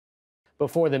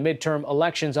Before the midterm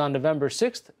elections on November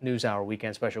 6th, NewsHour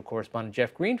weekend special correspondent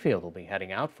Jeff Greenfield will be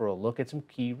heading out for a look at some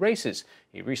key races.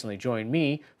 He recently joined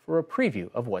me for a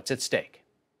preview of what's at stake.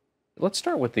 Let's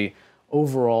start with the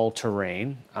overall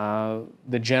terrain,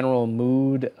 the general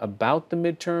mood about the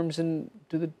midterms, and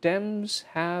do the Dems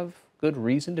have good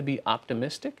reason to be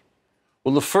optimistic?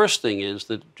 Well, the first thing is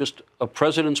that just a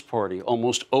president's party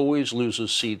almost always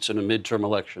loses seats in a midterm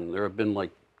election. There have been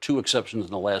like 2 exceptions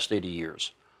in the last 80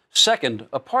 years. Second,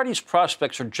 a party's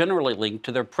prospects are generally linked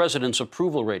to their president's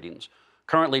approval ratings.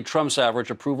 Currently, Trump's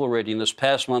average approval rating this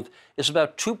past month is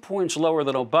about 2 points lower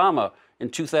than Obama in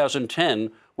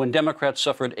 2010, when Democrats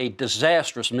suffered a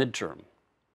disastrous midterm.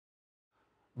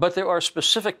 But there are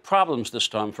specific problems this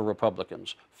time for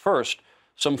Republicans. First,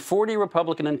 some 40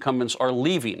 Republican incumbents are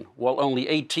leaving, while only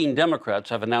 18 Democrats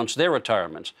have announced their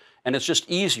retirements, and it's just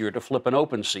easier to flip an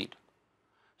open seat.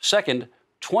 Second,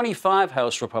 25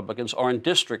 House Republicans are in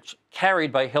districts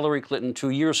carried by Hillary Clinton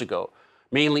 2 years ago,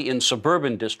 mainly in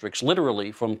suburban districts,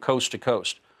 literally from coast to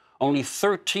coast. Only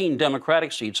 13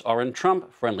 Democratic seats are in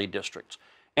Trump-friendly districts.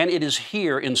 And it is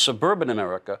here in suburban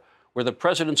America where the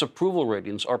president's approval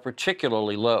ratings are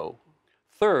particularly low.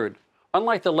 Third,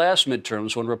 unlike the last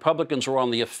midterms when Republicans were on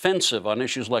the offensive on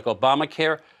issues like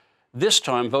Obamacare, this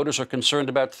time voters are concerned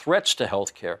about threats to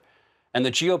health care. And the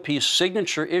GOP's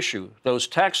signature issue, those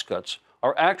tax cuts,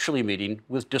 are actually meeting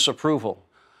with disapproval.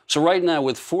 So right now,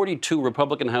 with 42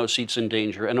 Republican House seats in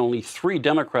danger and only 3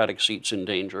 Democratic seats in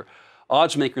danger,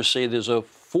 odds makers say there's a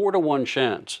 4-to-1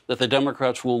 chance that the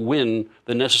Democrats will win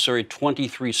the necessary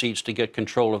 23 seats to get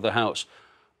control of the House.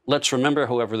 Let's remember,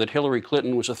 however, that Hillary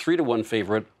Clinton was a 3-to-1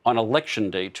 favorite on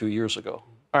Election Day 2 years ago.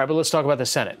 All right, but let's talk about the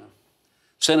Senate.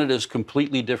 Senate is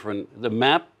completely different. The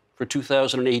map for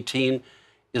 2018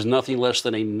 is nothing less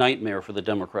than a nightmare for the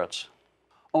Democrats.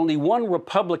 Only 1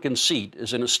 Republican seat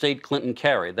is in a state Clinton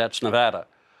carried, that's Nevada.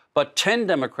 But 10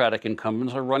 Democratic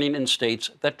incumbents are running in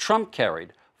states that Trump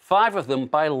carried, 5 of them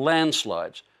by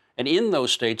landslides. And in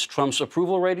those states, Trump's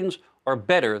approval ratings are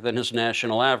better than his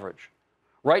national average.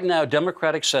 Right now,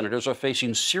 Democratic senators are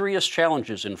facing serious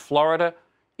challenges in Florida,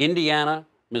 Indiana,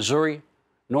 Missouri,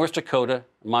 North Dakota,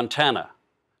 and Montana.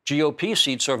 GOP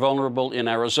seats are vulnerable in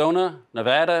Arizona,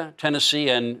 Nevada, Tennessee,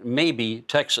 and maybe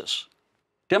Texas.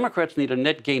 Democrats need a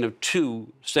net gain of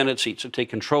 2 Senate seats to take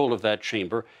control of that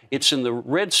chamber. It's in the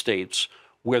red states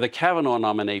where the Kavanaugh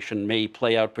nomination may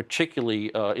play out particularly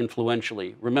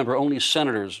influentially. Remember, only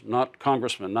senators, not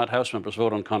congressmen, not House members,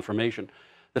 vote on confirmation.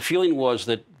 The feeling was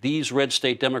that these red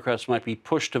state Democrats might be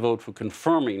pushed to vote for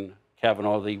confirming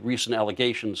Kavanaugh. The recent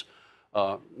allegations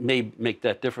may make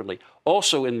that differently.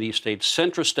 Also in these states,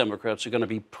 centrist Democrats are going to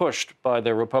be pushed by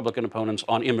their Republican opponents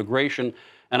on immigration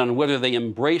and on whether they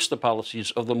embrace the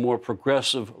policies of the more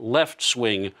progressive left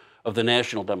swing of the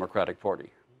National Democratic Party.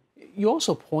 You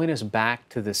also point us back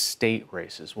to the state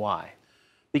races. Why?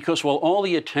 Because while all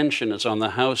the attention is on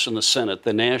the House and the Senate,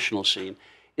 the national scene,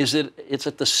 is that it's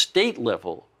at the state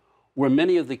level where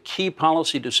many of the key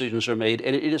policy decisions are made,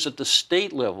 and it is at the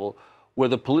state level where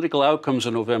the political outcomes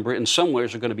in November in some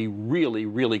ways are going to be really,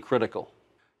 really critical.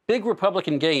 Big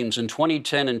Republican gains in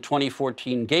 2010 and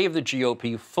 2014 gave the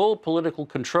GOP full political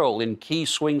control in key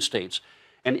swing states,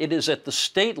 and it is at the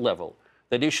state level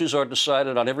that issues are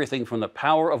decided on everything from the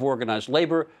power of organized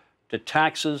labor to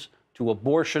taxes to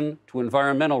abortion to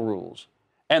environmental rules.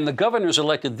 And the governors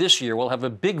elected this year will have a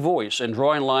big voice in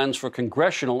drawing lines for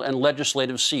congressional and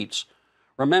legislative seats.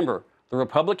 Remember, the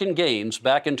Republican gains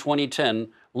back in 2010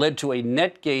 led to a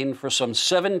net gain for some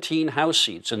 17 House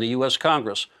seats in the U.S.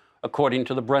 Congress, according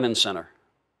to the Brennan Center.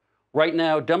 Right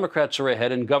now, Democrats are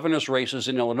ahead in governors' races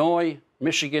in Illinois,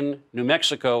 Michigan, New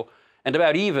Mexico, and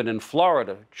about even in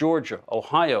Florida, Georgia,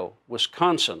 Ohio,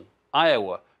 Wisconsin,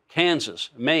 Iowa, Kansas,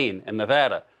 Maine, and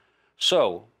Nevada.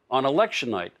 So, on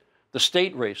election night, the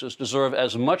state races deserve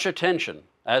as much attention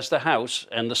as the House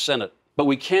and the Senate. But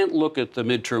we can't look at the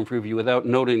midterm preview without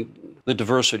noting the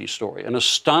diversity story. An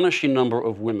astonishing number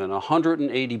of women,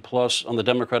 180 plus on the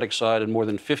Democratic side and more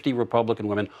than 50 Republican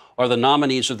women, are the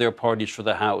nominees of their parties for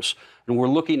the House. And we're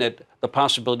looking at the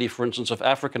possibility, for instance, of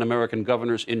African-American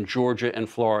governors in Georgia and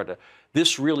Florida.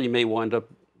 This really may wind up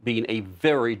being a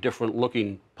very different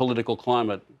looking political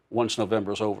climate once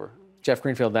November is over. Jeff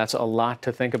Greenfield, that's a lot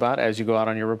to think about as you go out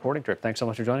on your reporting trip. Thanks so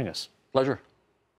much for joining us. Pleasure.